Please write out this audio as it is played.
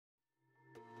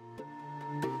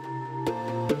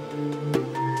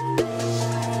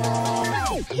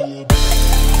Hey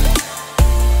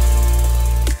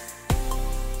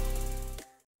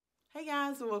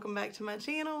guys, welcome back to my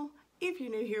channel. If you're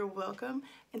new here, welcome.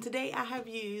 And today I have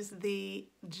used the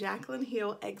Jaclyn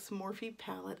Hill X Morphe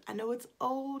palette. I know it's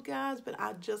old, guys, but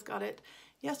I just got it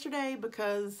yesterday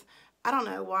because I don't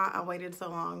know why I waited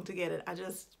so long to get it. I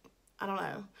don't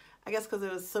know. I guess because there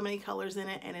was so many colors in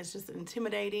it and it's just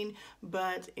intimidating.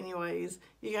 But anyways,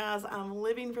 you guys, I'm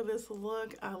living for this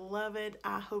look. I love it.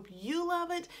 I hope you love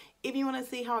it. If you want to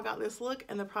see how I got this look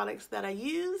and the products that I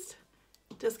used,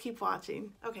 just keep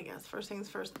watching. Okay guys, first things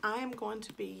first, I am going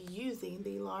to be using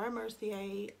the Laura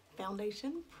Mercier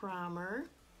Foundation Primer.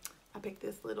 I picked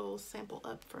this little sample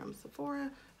up from Sephora.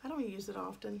 I don't use it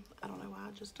often. I don't know why,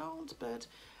 I just don't, but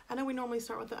I know we normally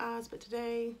start with the eyes, but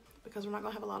today, because we're not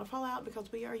gonna have a lot of fallout,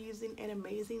 because we are using an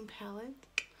amazing palette,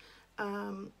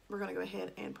 we're gonna go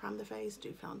ahead and prime the face,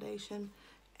 do foundation,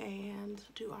 and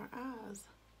do our eyes.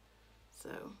 So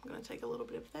I'm gonna take a little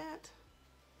bit of that,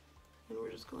 and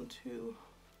we're just going to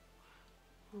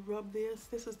rub this.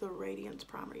 This is the Radiance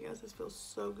Primer, you guys. This feels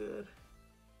so good.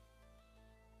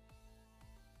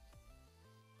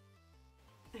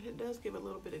 And it does give a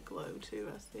little bit of glow too,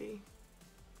 I see.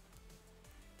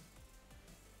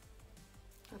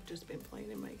 I've just been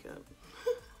playing in makeup.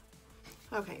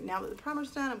 Okay, now that the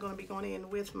primer's done, I'm going to be going in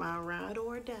with my Ride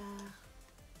or Die.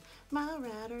 My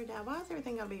Ride or Die. Why is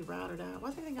everything got to be Ride or Die? Why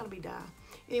is everything got to be Die?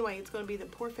 Anyway, it's going to be the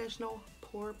Professional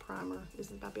Pore Primer. This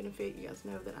is by Benefit. You guys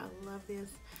know that I love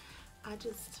this. I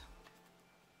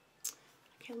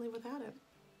can't live without it.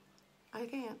 I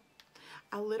can't.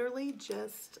 I literally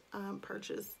just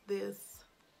purchased this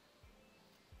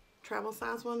travel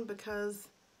size one because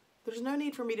there's no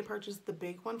need for me to purchase the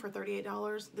big one for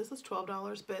 $38. This is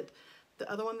 $12, but the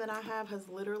other one that I have has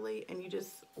literally, and you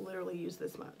just literally use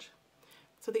this much.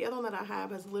 So the other one that I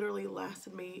have has literally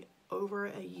lasted me over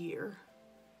a year.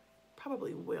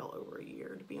 Probably well over a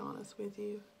year, to be honest with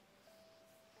you.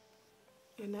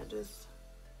 And that just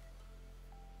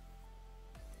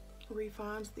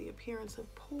refines the appearance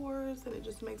of pores, and it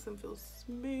just makes them feel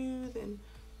smooth and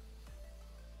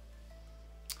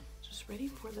just ready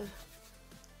for the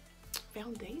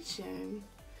foundation.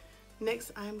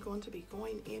 Next, I'm going to be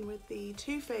going in with the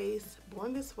Too Faced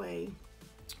Born This Way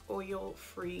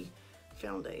Oil-Free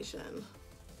Foundation.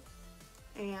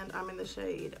 And I'm in the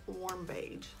shade Warm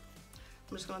Beige.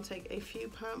 I'm just going to take a few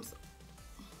pumps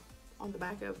on the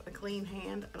back of a clean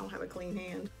hand. I don't have a clean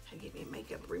hand. Give me a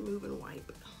makeup removing wipe.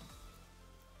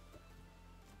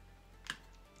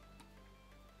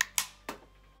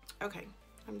 Okay,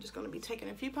 I'm just going to be taking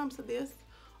a few pumps of this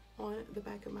on the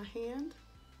back of my hand.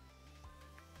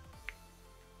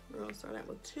 We're going to start out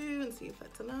with 2 and see if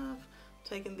that's enough.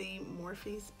 Taking the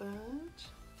Morphe sponge,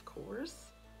 of course,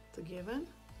 it's a given.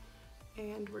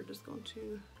 And we're just going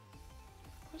to,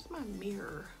 where's my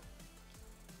mirror?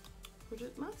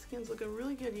 My skin's looking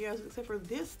really good, you guys, except for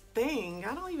this thing.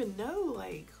 I don't even know,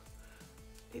 like,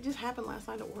 it just happened last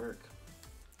night at work.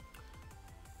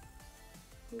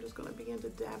 I'm just going to begin to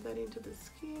dab that into the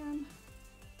skin.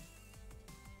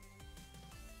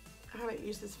 I haven't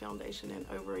used this foundation in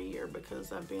over a year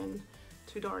because I've been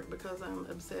too dark, because I'm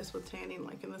obsessed with tanning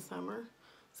like in the summer.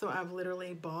 So I've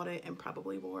literally bought it and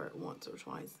probably wore it once or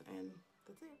twice, and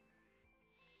that's it.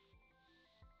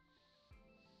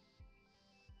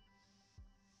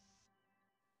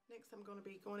 Next, I'm going to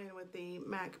be going in with the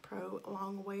MAC Pro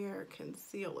Long Wear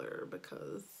Concealer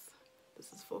because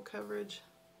this is full coverage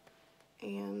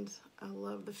and I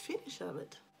love the finish of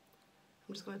it.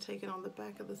 I'm just going to take it on the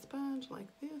back of the sponge like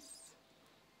this.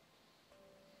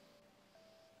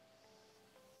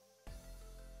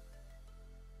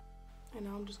 And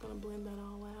now I'm just going to blend that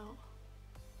all out.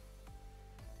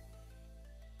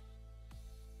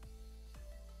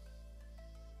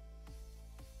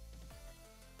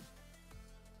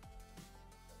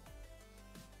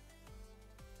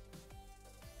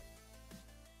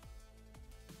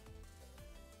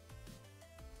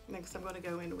 Next, I'm going to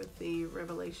go in with the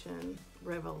Revelation,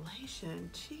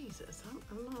 Jesus,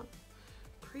 I'm not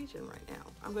preaching right now.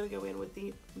 I'm going to go in with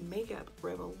the Makeup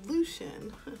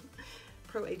Revolution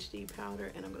Pro HD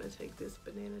powder, and I'm going to take this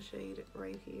banana shade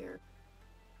right here.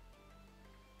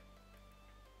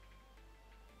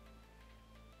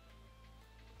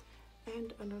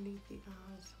 And underneath the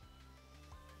eyes.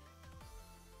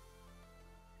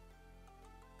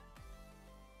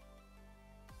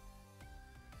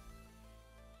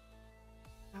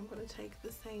 I'm going to take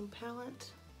the same palette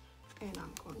and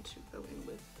I'm going to go in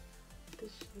with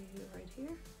this shade right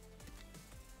here.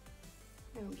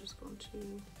 And I'm just going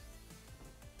to,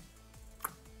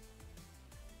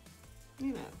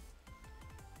 you know,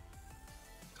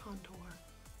 contour.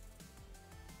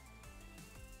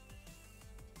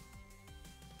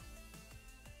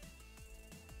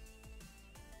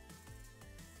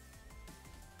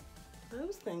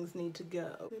 Those things need to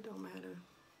go. It don't matter.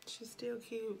 She's still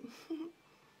cute.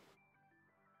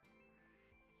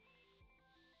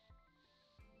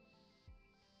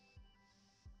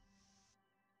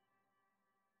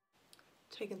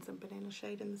 Taking some banana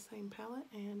shade in the same palette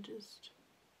and just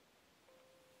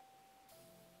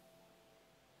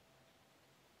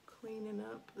cleaning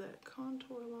up that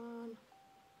contour line.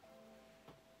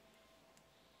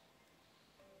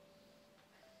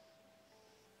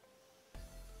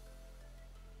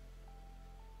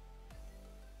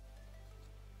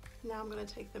 Now I'm going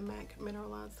to take the MAC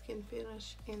Mineralized Skin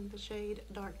Finish in the shade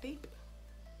Dark Deep.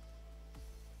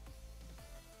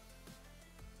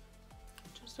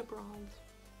 Just a bronze.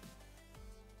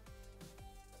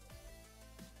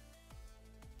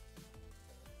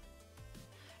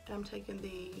 And I'm taking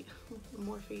the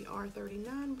Morphe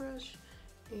R39 brush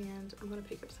and I'm going to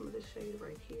pick up some of this shade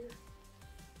right here.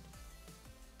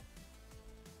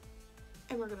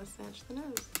 And we're going to snatch the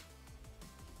nose.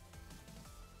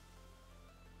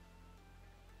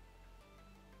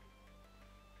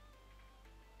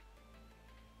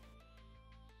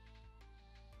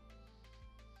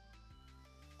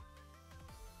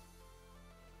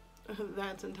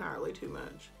 That's entirely too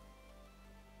much.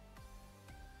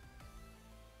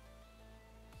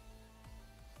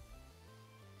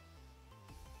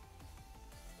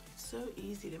 It's so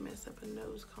easy to mess up a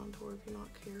nose contour if you're not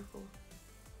careful.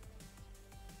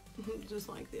 Just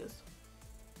like this.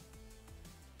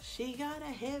 She got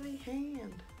a heavy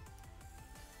hand.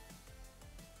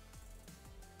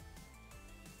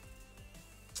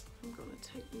 I'm gonna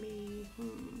take me,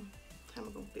 how am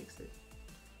I gonna fix it?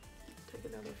 Take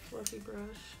another fluffy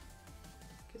brush,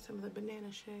 get some of the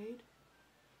banana shade.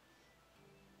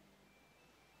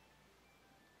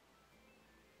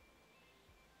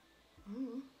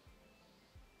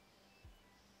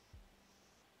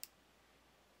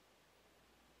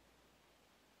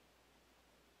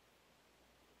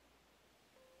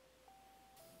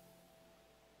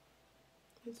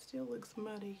 It still looks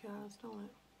muddy, guys, don't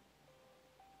it?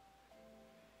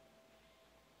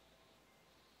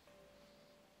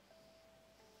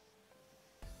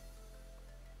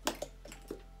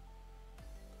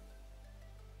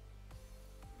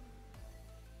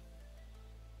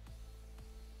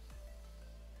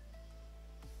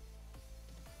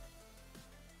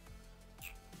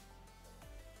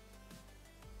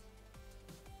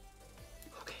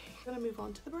 Okay, I'm gonna move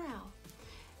on to the brow.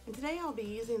 And today I'll be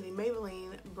using the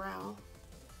Maybelline Brow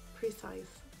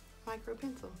Precise Micro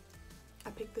Pencil. I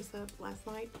picked this up last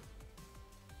night,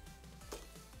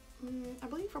 I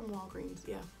believe from Walgreens,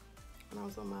 yeah. When I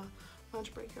was on my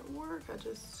lunch break at work, I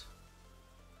just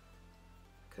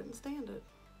couldn't stand it.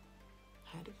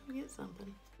 Had to go get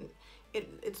something.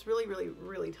 It's really, really,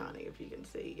 really tiny, if you can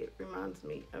see. It reminds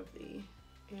me of the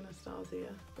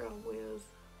Anastasia Brow Wiz.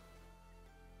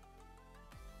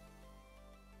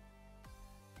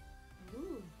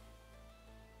 Ooh.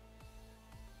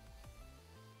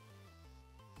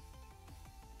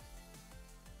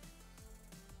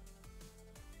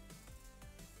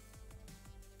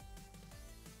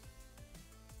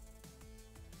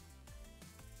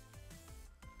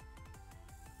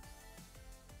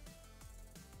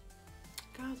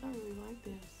 Guys, I really like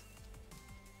this.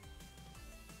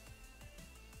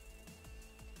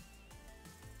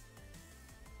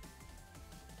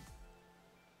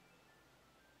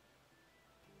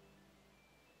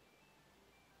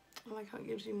 I like how it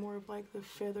gives you more of like the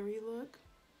feathery look.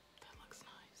 That looks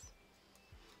nice.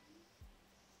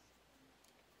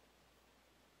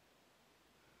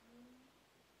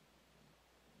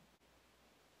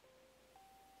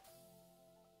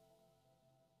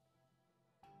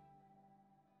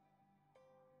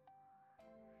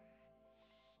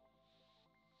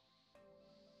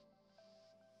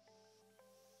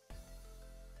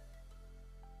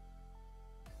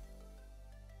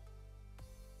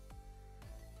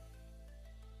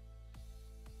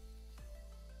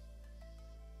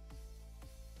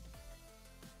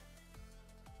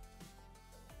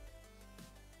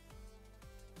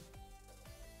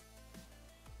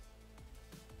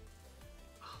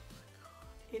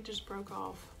 It just broke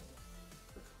off.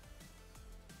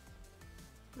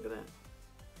 Look at that.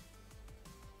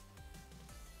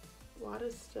 Why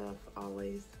does stuff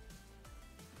always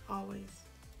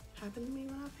happen to me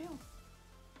when I fail?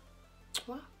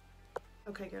 Why?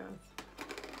 Okay, guys.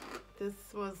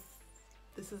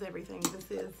 This is everything.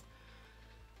 This is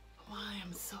why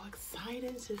I'm so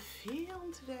excited to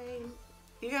film today.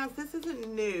 You guys, this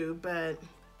isn't new, but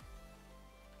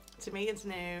to me it's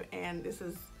new, and this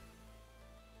is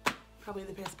probably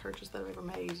the best purchase that I've ever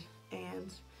made,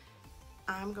 and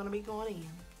I'm gonna be going in,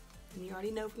 and you already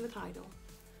know from the title,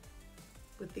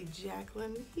 with the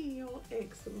Jaclyn Hill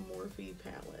X Morphe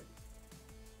palette.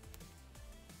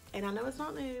 And I know it's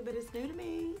not new, but it's new to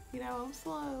me. You know, I'm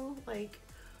slow. Like,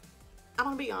 I'm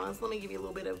gonna be honest, let me give you a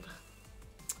little bit of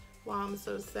why I'm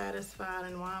so satisfied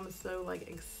and why I'm so like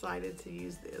excited to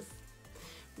use this.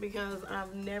 Because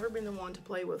I've never been the one to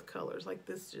play with colors. Like,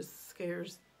 this just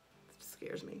scares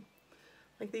me.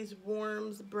 Like these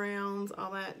warms, browns,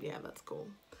 all that, yeah, that's cool.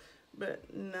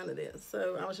 But none of this.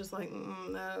 So I was just like,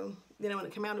 no. You know, when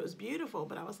it came out, it was beautiful,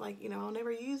 but I was like, you know, I'll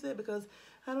never use it because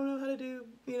I don't know how to do,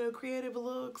 you know, creative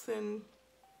looks and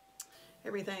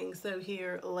everything. So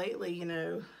here lately, you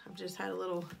know, I've just had a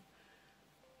little,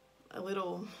 I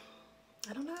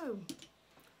don't know,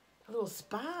 a little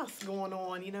spice going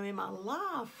on, you know, in my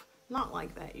life. Not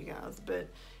like that, you guys, but,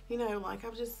 you know, like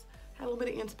I've just had a little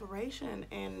bit of inspiration,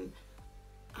 and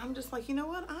I'm just like, you know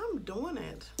what, I'm doing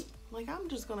it. Like, I'm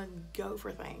just gonna go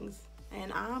for things,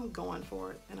 and I'm going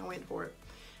for it, and I went for it.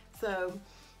 So,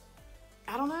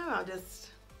 I don't know, I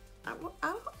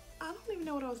don't even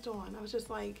know what I was doing. I was just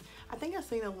like, I think I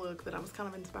seen a look that I was kind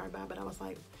of inspired by, but I was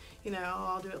like, you know,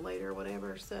 I'll do it later or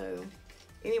whatever. So,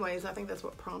 anyways, I think that's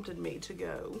what prompted me to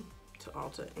go to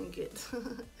Ulta and get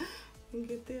and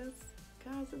get this.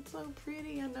 Guys, it's so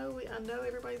pretty. I know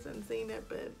everybody's seen it,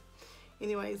 but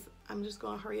anyways, I'm just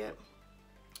gonna hurry up,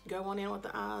 go on in with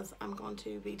the eyes. I'm going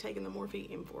to be taking the Morphe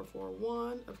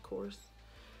M441, of course,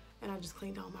 and I just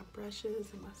cleaned all my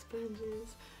brushes and my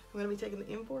sponges. I'm gonna be taking the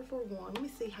M441. Let me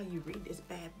see how you read this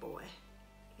bad boy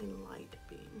in light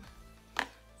beam.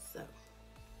 So,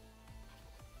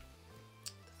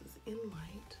 this is in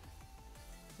light.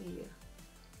 Yeah,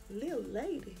 little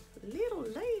lady.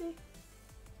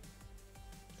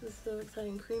 This is so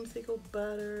exciting. Creamsicle,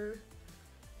 butter,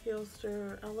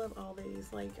 Hilster. I love all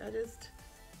these. Like, I just,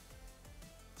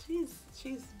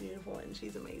 she's beautiful and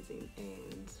she's amazing,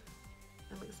 and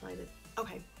I'm excited.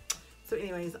 Okay, so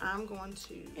anyways, I'm going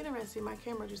to, interesting, my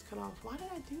camera just cut off. Why did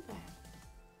I do that?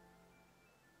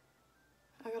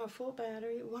 I got a full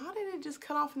battery. Why did it just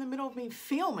cut off in the middle of me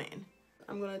filming?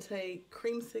 I'm gonna take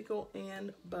Creamsicle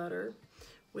and Butter,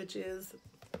 which is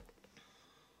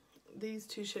these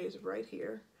two shades right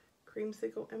here,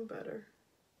 Creamsicle and Butter.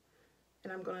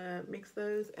 And I'm gonna mix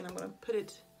those, and I'm gonna put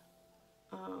it,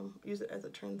 use it as a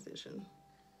transition.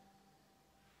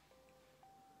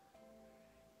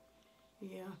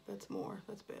 Yeah, that's more,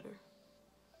 that's better.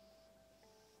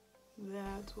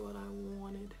 That's what I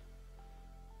wanted.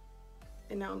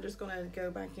 And now I'm just gonna go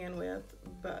back in with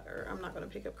butter. I'm not gonna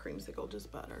pick up Creamsicle,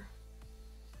 just butter.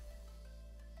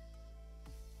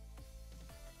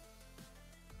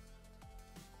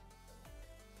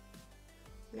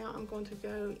 Now I'm going to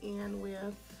go in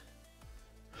with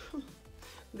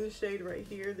this shade right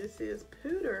here. This is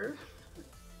Pooter.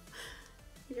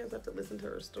 You guys have to listen to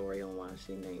her story on why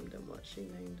she named them what she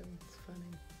named them. It's funny.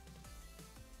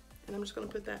 And I'm just gonna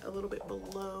put that a little bit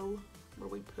below where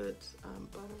we put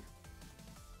butter.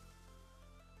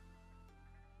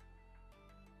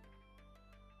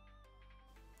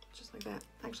 Just like that.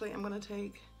 Actually, I'm gonna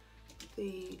take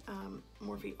the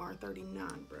Morphe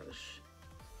R39 brush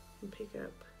and pick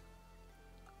up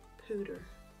Pooter.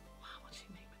 Wow, what'd she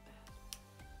name it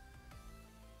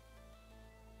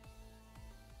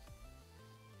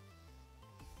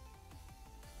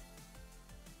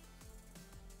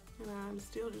that? And I'm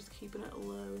still just keeping it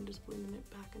low and just blending it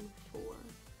back and forth.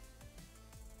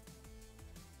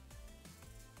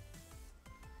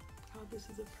 Oh, this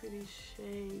is a pretty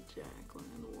shade,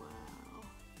 Jaclyn. Wow.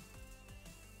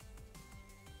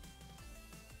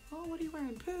 Oh, what are you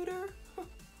wearing, Pooter?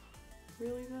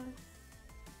 Really though?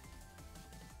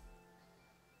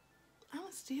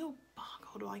 I'm still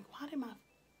boggled. Like, why did my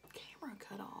camera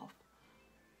cut off?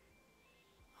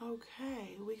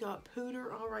 Okay, we got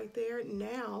Pooter all right there.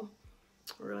 Now,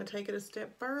 we're gonna take it a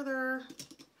step further.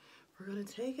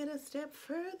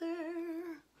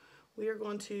 We are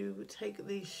going to take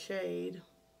the shade,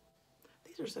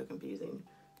 these are so confusing,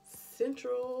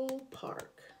 Central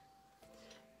Park.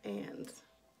 And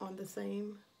on the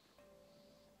same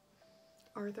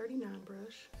R39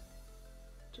 brush,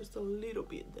 just a little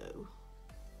bit though.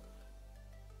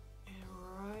 And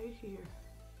right here,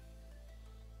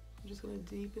 I'm just gonna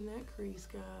deepen that crease,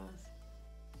 guys.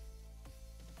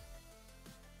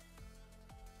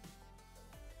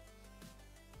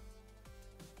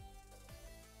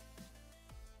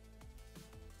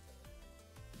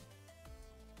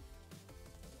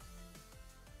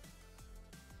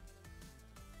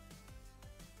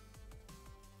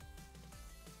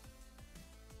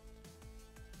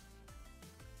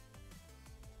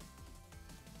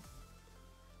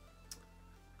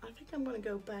 I think I'm going to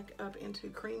go back up into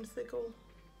Creamsicle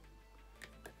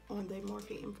on the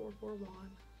Morphe M441.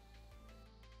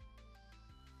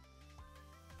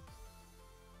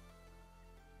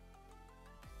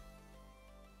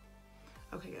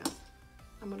 Okay guys,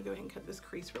 I'm gonna go ahead and cut this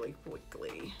crease really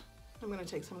quickly. I'm gonna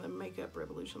take some of the Makeup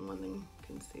Revolution London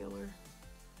Concealer,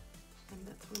 and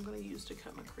that's what I'm gonna use to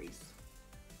cut my crease.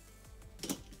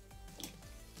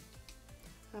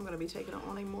 I'm gonna be taking it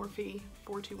on a Morphe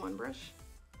 421 brush.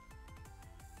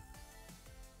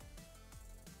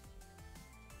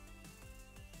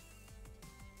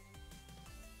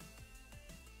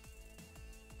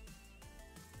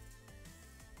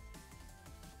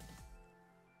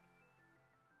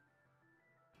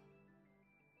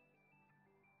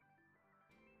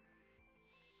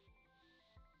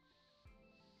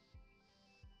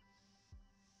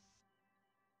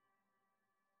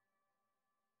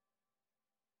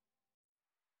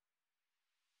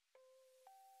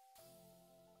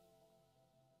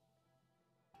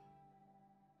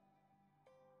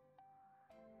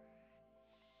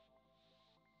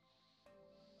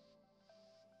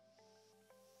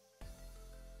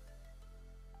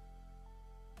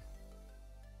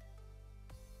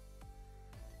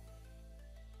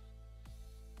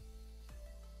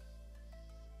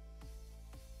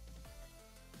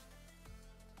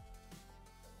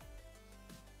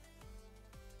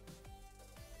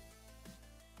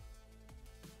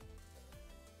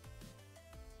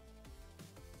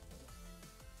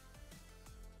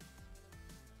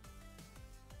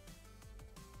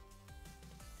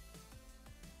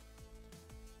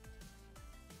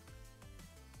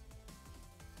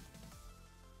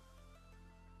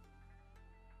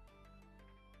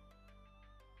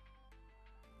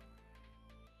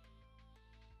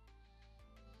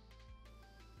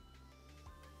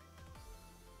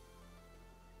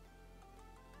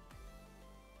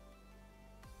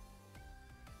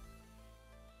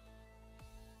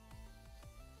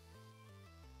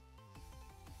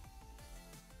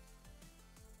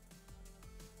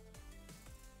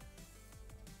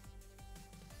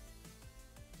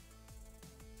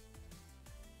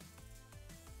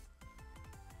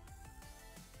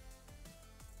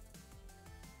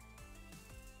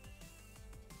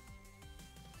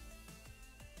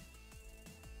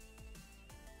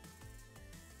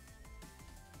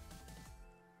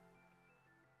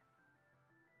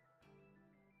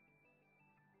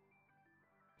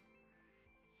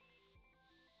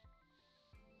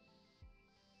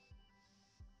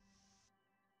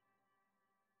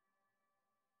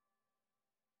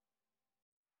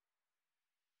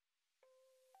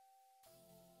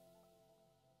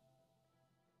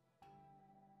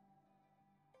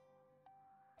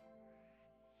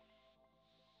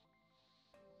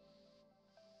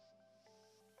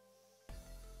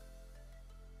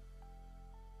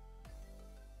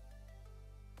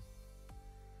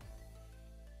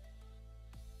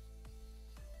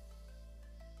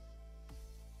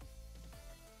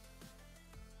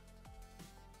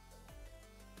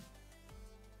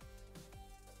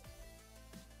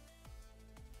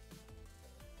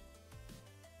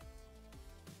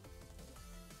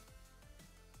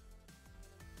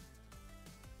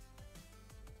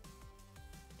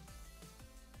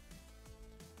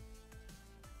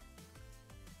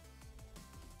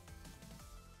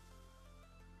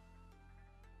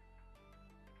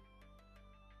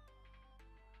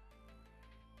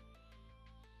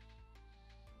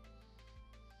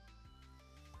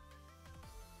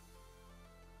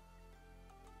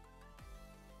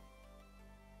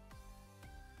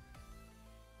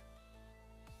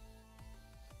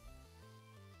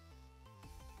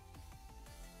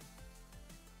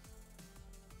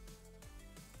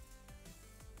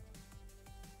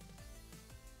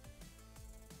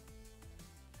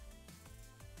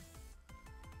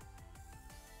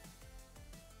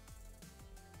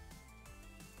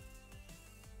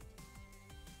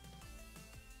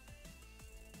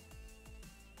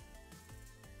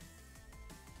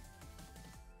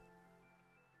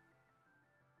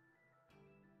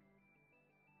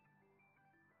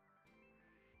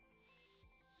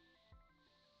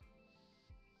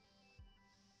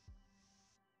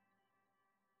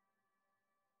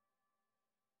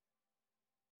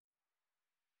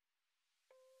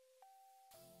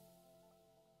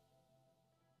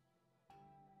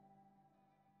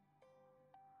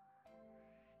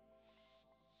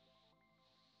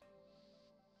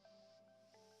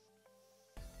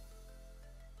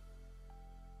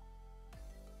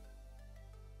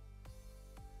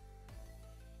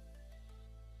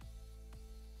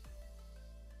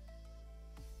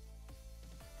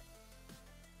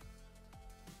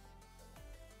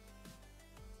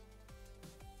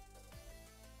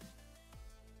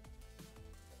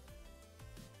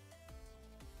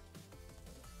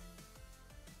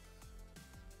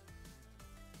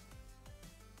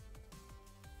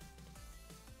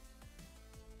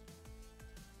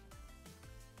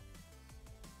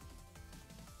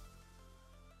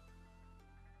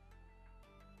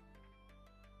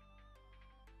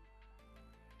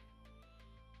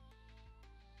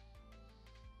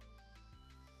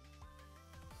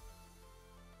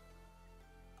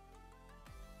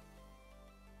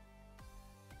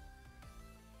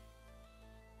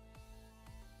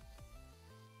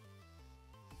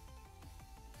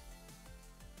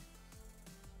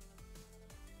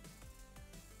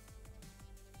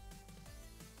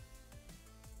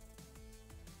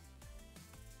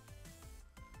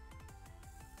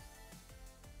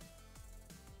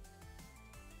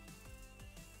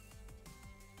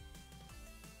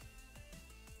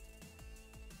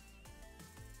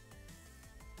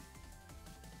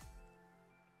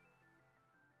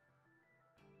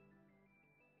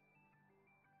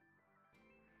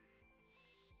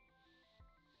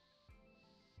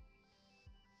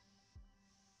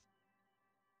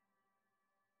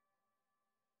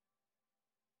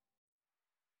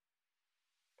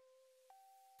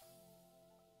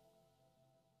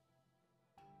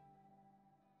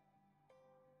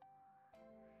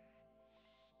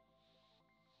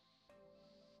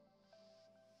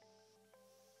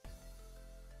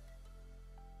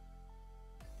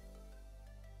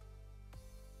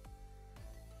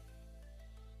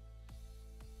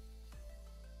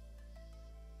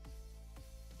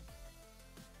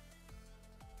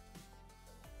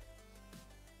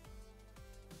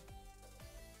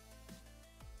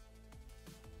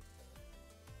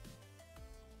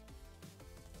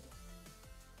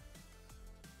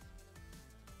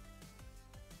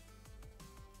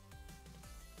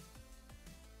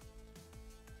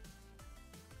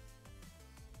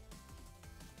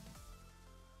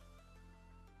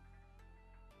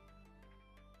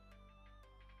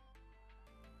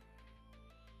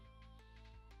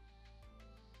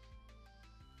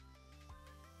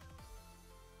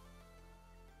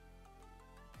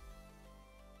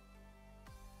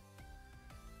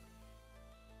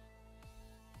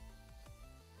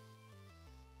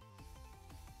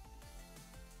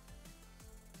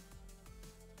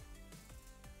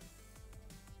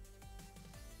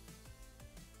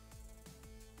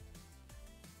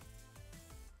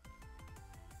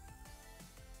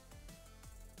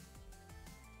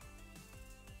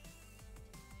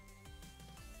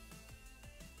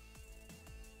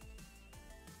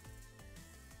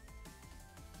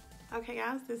 Okay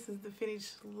guys, this is the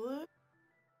finished look.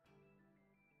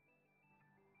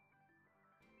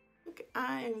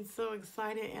 I am so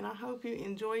excited and I hope you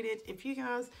enjoyed it. If you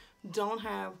guys don't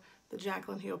have the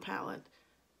Jaclyn Hill palette,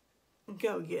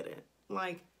 go get it.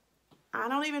 Like, I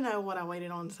don't even know what I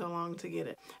waited on so long to get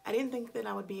it. I didn't think that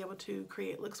I would be able to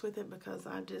create looks with it because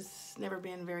I've just never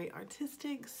been very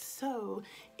artistic. So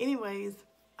anyways,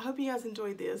 I hope you guys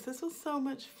enjoyed this. This was so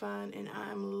much fun and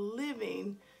I'm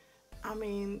living. I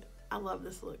mean, I love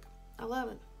this look. I love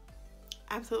it.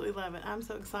 Absolutely love it. I'm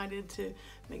so excited to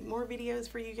make more videos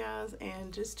for you guys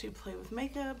and just to play with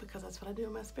makeup because that's what I do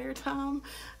in my spare time.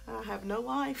 I have no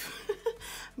life.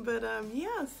 But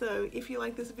yeah, so if you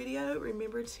like this video,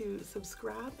 remember to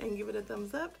subscribe and give it a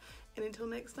thumbs up. And until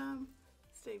next time,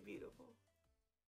 stay beautiful.